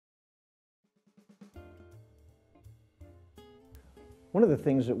One of the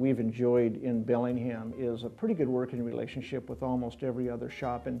things that we've enjoyed in Bellingham is a pretty good working relationship with almost every other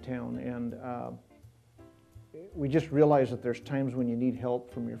shop in town, and we just realize that there's times when you need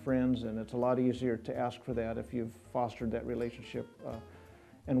help from your friends, and it's a lot easier to ask for that if you've fostered that relationship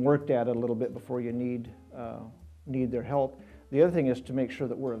and worked at it a little bit before you need their help. The other thing is to make sure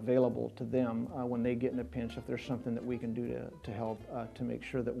that we're available to them when they get in a pinch, if there's something that we can do to help, to make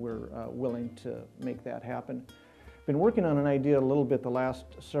sure that we're willing to make that happen. Been working on an idea a little bit the last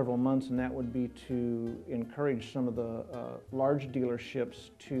several months, and that would be to encourage some of the large dealerships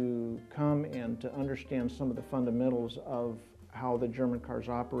to come and to understand some of the fundamentals of how the German cars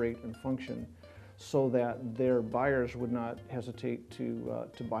operate and function, so that their buyers would not hesitate to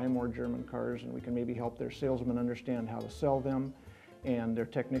buy more German cars, and we can maybe help their salesmen understand how to sell them and their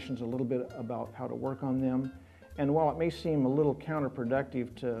technicians a little bit about how to work on them. And while it may seem a little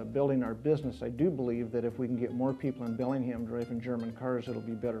counterproductive to building our business, I do believe that if we can get more people in Bellingham driving German cars, it'll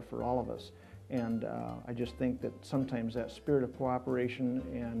be better for all of us. And I just think that sometimes that spirit of cooperation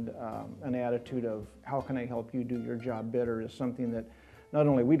and an attitude of how can I help you do your job better is something that not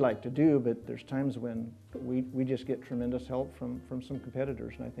only we'd like to do, but there's times when we just get tremendous help from some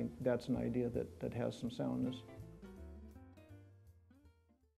competitors, and I think that's an idea that has some soundness.